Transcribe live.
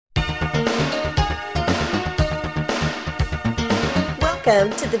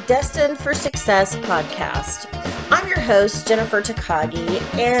Welcome to the Destined for Success podcast. I'm your host, Jennifer Takagi,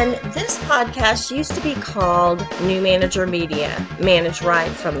 and this podcast used to be called New Manager Media, Manage Right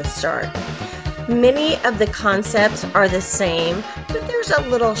from the Start. Many of the concepts are the same, but there's a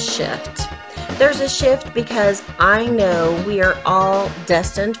little shift. There's a shift because I know we are all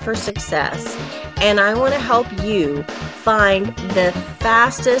destined for success, and I want to help you find the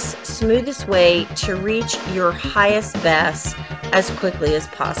fastest, smoothest way to reach your highest best as quickly as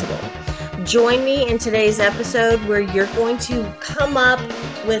possible. Join me in today's episode where you're going to come up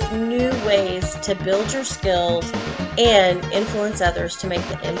with new ways to build your skills and influence others to make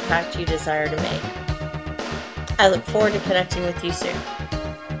the impact you desire to make. I look forward to connecting with you soon.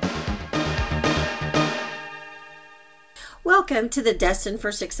 Welcome to the Destined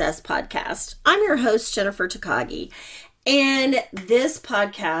for Success podcast. I'm your host, Jennifer Takagi, and this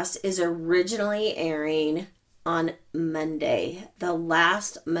podcast is originally airing on Monday, the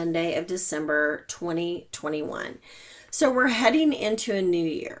last Monday of December 2021. So we're heading into a new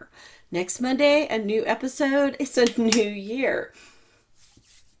year. Next Monday, a new episode. It's a new year.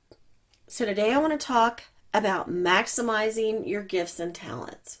 So today I want to talk about maximizing your gifts and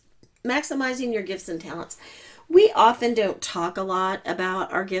talents. Maximizing your gifts and talents. We often don't talk a lot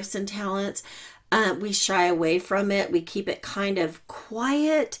about our gifts and talents. We shy away from it. We keep it kind of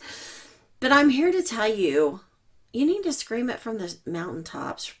quiet. But I'm here to tell you, you need to scream it from the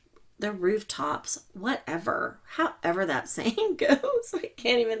mountaintops, the rooftops, whatever, however that saying goes. I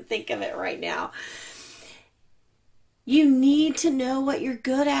can't even think of it right now. You need to know what you're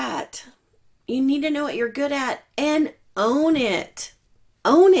good at. You need to know what you're good at and own it.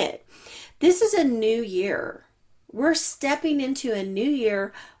 Own it. This is a new year. We're stepping into a new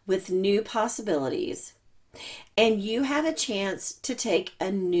year with new possibilities. And you have a chance to take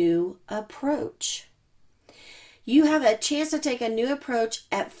a new approach. You have a chance to take a new approach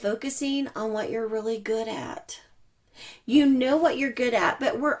at focusing on what you're really good at. You know what you're good at,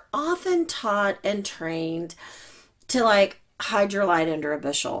 but we're often taught and trained to hide your light under a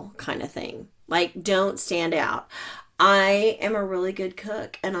bushel kind of thing. Like, don't stand out. I am a really good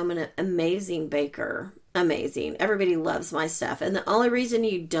cook and I'm an amazing baker. Amazing. Everybody loves my stuff. And the only reason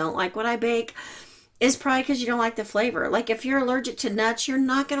you don't like what I bake is probably because you don't like the flavor. Like, if you're allergic to nuts, you're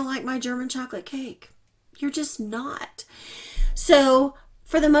not going to like my German chocolate cake. You're just not. So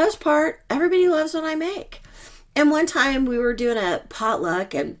for the most part, everybody loves what I make. And one time we were doing a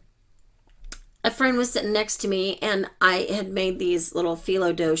potluck and a friend was sitting next to me and I had made these little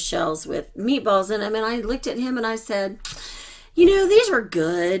phyllo dough shells with meatballs in them. And I looked at him and I said, these were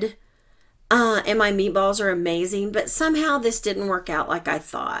good. And my meatballs are amazing, but somehow this didn't work out like I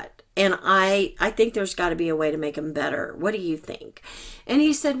thought. And I think there's got to be a way to make them better. What do you think? And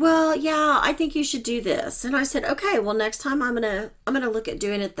he said, well, yeah, I think you should do this. And I said, okay, well, next time I'm going to look at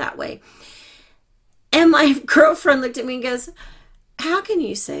doing it that way. And my girlfriend looked at me and goes, how can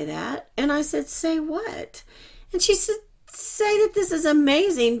you say that? And I said, say what? And she said, say that this is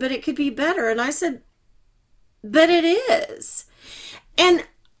amazing, but it could be better. And I said, but it is. And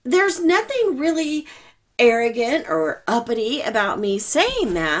there's nothing really arrogant or uppity about me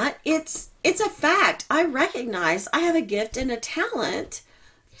saying that. It's a fact. I recognize I have a gift and a talent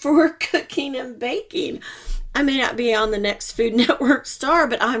for cooking and baking. I may not be on the next Food Network star,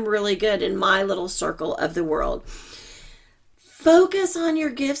 but I'm really good in my little circle of the world. Focus on your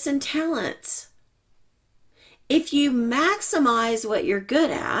gifts and talents. If you maximize what you're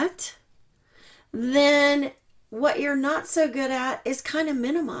good at, then what you're not so good at is kind of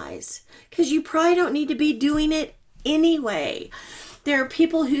minimized because you probably don't need to be doing it anyway. There are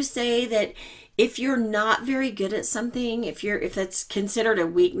people who say that if you're not very good at something, if it's considered a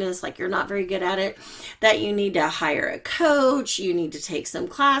weakness, like you're not very good at it, that you need to hire a coach, you need to take some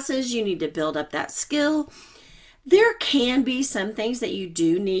classes, you need to build up that skill. There can be some things that you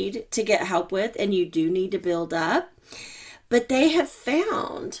do need to get help with and you do need to build up, but they have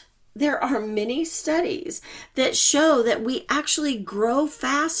found there are many studies that show that we actually grow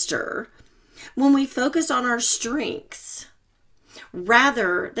faster when we focus on our strengths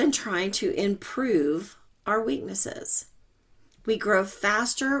rather than trying to improve our weaknesses. We grow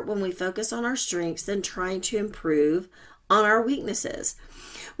faster when we focus on our strengths than trying to improve on our weaknesses.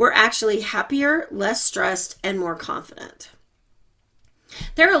 We're actually happier, less stressed, and more confident.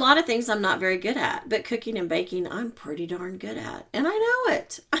 There are a lot of things I'm not very good at, but cooking and baking, I'm pretty darn good at. And I know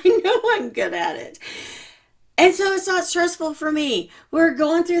it. I know I'm good at it. And so it's not stressful for me. We're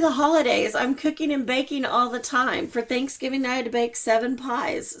going through the holidays. I'm cooking and baking all the time. For Thanksgiving, I had to bake 7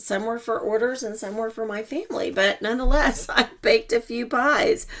 pies. Some were for orders and some were for my family. But nonetheless, I baked a few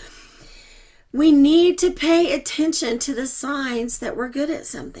pies. We need to pay attention to the signs that we're good at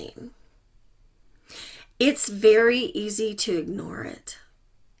something. It's very easy to ignore it.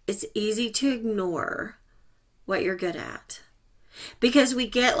 It's easy to ignore what you're good at. Because we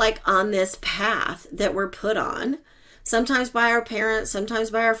get like on this path that we're put on, sometimes by our parents, sometimes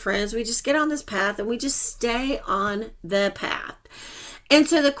by our friends. We just get on this path and we just stay on the path. And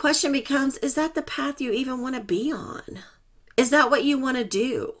so the question becomes, is that the path you even want to be on? Is that what you want to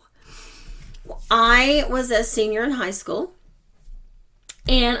do? I was a senior in high school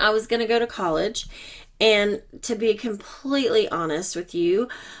and I was going to go to college. And to be completely honest with you,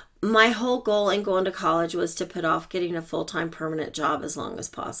 my whole goal in going to college was to put off getting a full-time permanent job as long as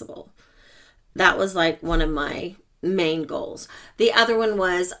possible. That was like one of my main goals. The other one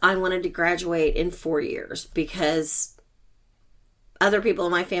was I wanted to graduate in 4 years because other people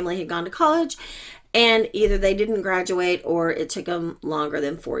in my family had gone to college and either they didn't graduate or it took them longer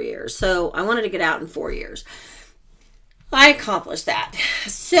than 4 years. So I wanted to get out in 4 years. I accomplished that.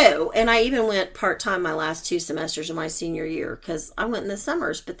 So, and I even went part-time my last 2 semesters of my senior year because I went in the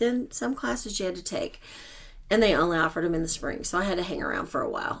summers, but then some classes you had to take and they only offered them in the spring. So I had to hang around for a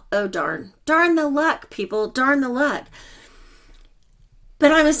while. Oh, darn. Darn the luck, people. Darn the luck.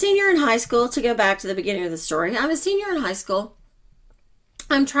 But I'm a senior in high school. To go back to the beginning of the story, I'm a senior in high school.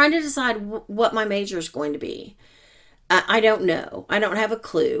 I'm trying to decide what my major is going to be. I don't know. I don't have a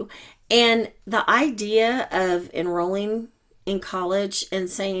clue. And the idea of enrolling in college and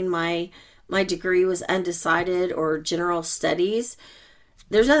saying my degree was undecided or general studies,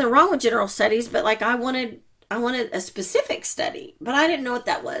 there's nothing wrong with general studies, but like I wanted a specific study, but I didn't know what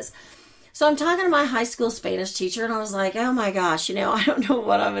that was. So I'm talking to my high school Spanish teacher and I was like, oh my gosh, I don't know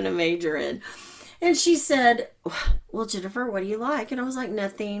what I'm going to major in. And she said, well, Jennifer, what do you like? And I was like,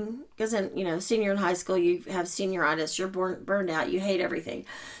 nothing. Because, senior in high school, you have senioritis. You're burned out. You hate everything.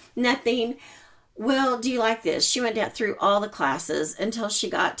 Nothing. Well, do you like this? She went down through all the classes until she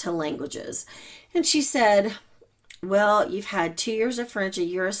got to languages. And she said, well, you've had 2 years of French, a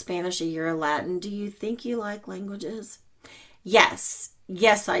year of Spanish, a year of Latin. Do you think you like languages? Yes.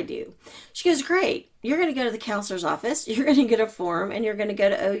 Yes, I do. She goes, great. You're going to go to the counselor's office. You're going to get a form and you're going to go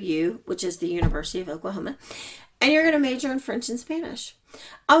to OU, which is the University of Oklahoma, and you're going to major in French and Spanish.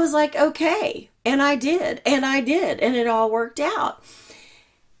 I was like, okay. And I did. And it all worked out.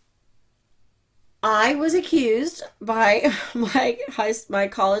 I was accused by my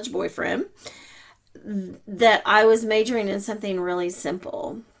college boyfriend that I was majoring in something really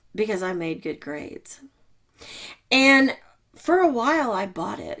simple because I made good grades. And for a while, I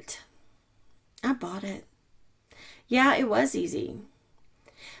bought it. Yeah, it was easy.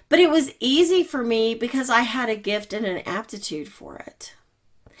 But it was easy for me because I had a gift and an aptitude for it.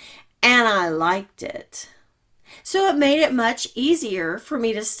 And I liked it. So it made it much easier for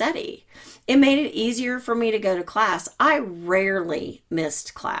me to study. It made it easier for me to go to class. I rarely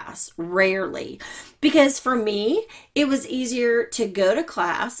missed class. Rarely. Because for me, it was easier to go to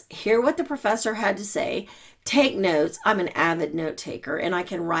class, hear what the professor had to say, take notes. I'm an avid note taker and I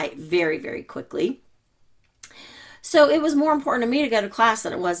can write very, very quickly. So it was more important to me to go to class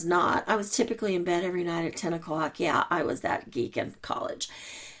than it was not. I was typically in bed every night at 10 o'clock. Yeah, I was that geek in college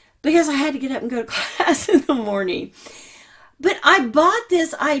because I had to get up and go to class in the morning. But I bought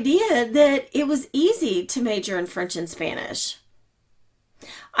this idea that it was easy to major in French and Spanish.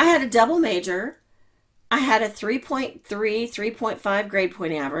 I had a double major. I had a 3.3, 3.5 grade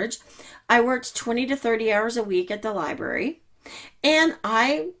point average. I worked 20 to 30 hours a week at the library. And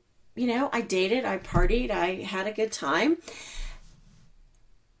I dated, I partied, I had a good time.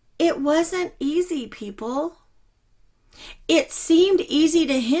 It wasn't easy, people. It seemed easy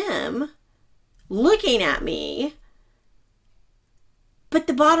to him looking at me. But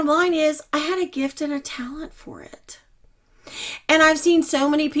the bottom line is I had a gift and a talent for it. And I've seen so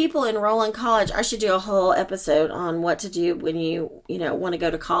many people enroll in college. I should do a whole episode on what to do when you want to go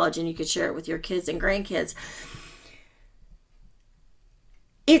to college, and you could share it with your kids and grandkids.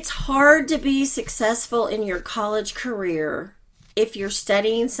 It's hard to be successful in your college career if you're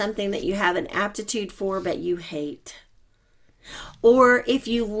studying something that you have an aptitude for but you hate. Or if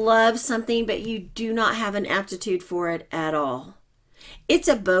you love something but you do not have an aptitude for it at all. It's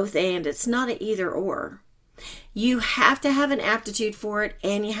a both and. It's not an either or. You have to have an aptitude for it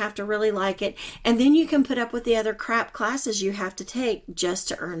and you have to really like it. And then you can put up with the other crap classes you have to take just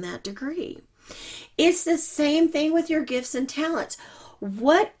to earn that degree. It's the same thing with your gifts and talents.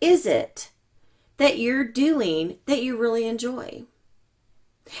 What is it that you're doing that you really enjoy?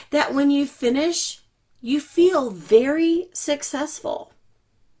 That when you finish, you feel very successful.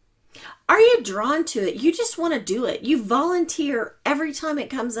 Are you drawn to it? You just want to do it. You volunteer every time it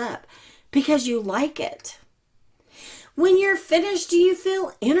comes up. because you like it? When you're finished, do you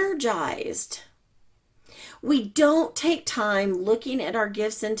feel energized? We don't take time looking at our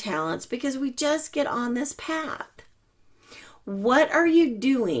gifts and talents because we just get on this path. What are you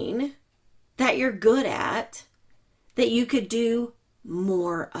doing that you're good at that you could do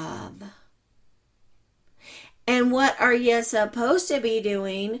more of? And what are you supposed to be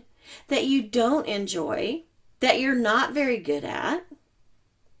doing that you don't enjoy, that you're not very good at?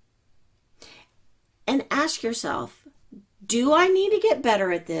 And ask yourself, do I need to get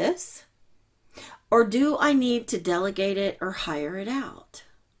better at this? Or do I need to delegate it or hire it out?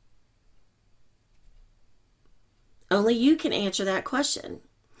 Only you can answer that question.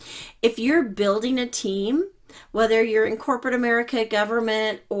 If you're building a team, whether you're in corporate America,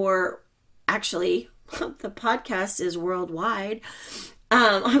 government, or actually the podcast is worldwide.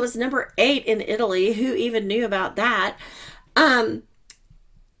 I was number 8 in Italy. Who even knew about that?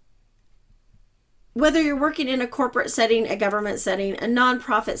 Whether you're working in a corporate setting, a government setting, a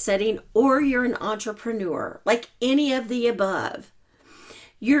nonprofit setting, or you're an entrepreneur, like any of the above,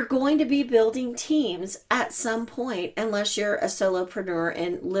 you're going to be building teams at some point unless you're a solopreneur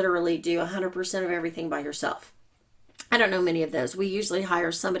and literally do 100% of everything by yourself. I don't know many of those. We usually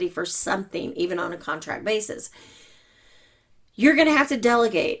hire somebody for something, even on a contract basis. You're going to have to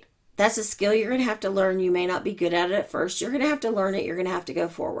delegate. That's a skill you're going to have to learn. You may not be good at it at first. You're going to have to learn it. You're going to have to go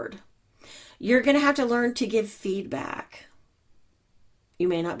forward. You're going to have to learn to give feedback. You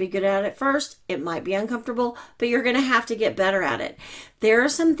may not be good at it first. It might be uncomfortable, but you're going to have to get better at it. There are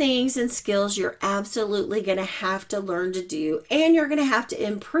some things and skills you're absolutely going to have to learn to do, and you're going to have to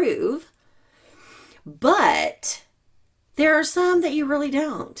improve. But there are some that you really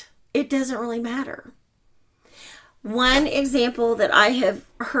don't. It doesn't really matter. One example that I have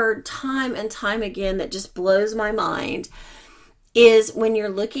heard time and time again that just blows my mind is when you're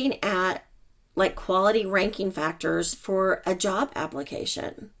looking at like quality ranking factors for a job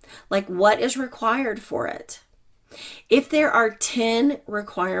application. Like what is required for it? If there are 10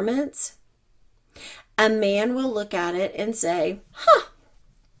 requirements, a man will look at it and say,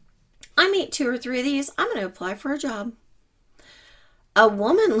 I meet 2 or 3 of these. I'm going to apply for a job. A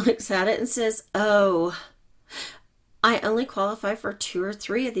woman looks at it and says, oh, I only qualify for 2 or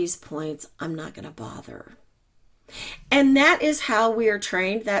 3 of these points. I'm not going to bother. And that is how we are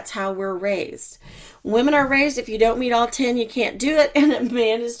trained. That's how we're raised. Women are raised, if you don't meet all 10, you can't do it. And a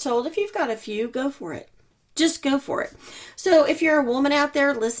man is told, if you've got a few, go for it. Just go for it. So if you're a woman out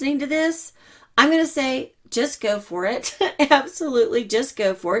there listening to this, I'm going to say, just go for it. Absolutely, just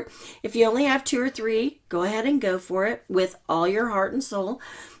go for it. If you only have 2 or 3, go ahead and go for it with all your heart and soul.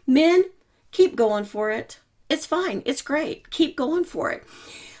 Men, keep going for it. It's fine. It's great. Keep going for it.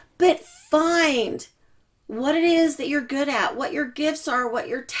 But find what it is that you're good at, what your gifts are, what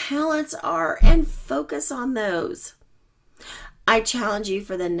your talents are, and focus on those. I challenge you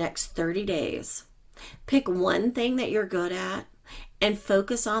for the next 30 days. Pick one thing that you're good at and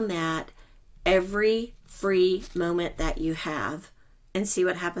focus on that every free moment that you have and see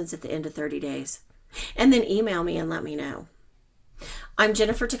what happens at the end of 30 days. And then email me and let me know. I'm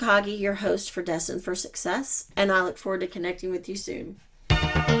Jennifer Takagi, your host for Destined for Success, and I look forward to connecting with you soon.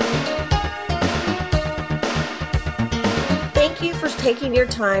 Thank you for taking your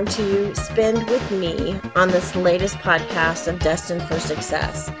time to spend with me on this latest podcast of Destined for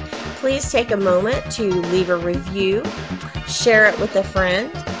Success. Please take a moment to leave a review, share it with a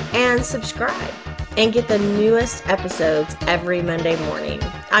friend, and subscribe and get the newest episodes every Monday morning.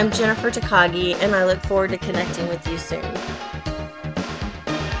 I'm Jennifer Takagi, and I look forward to connecting with you soon.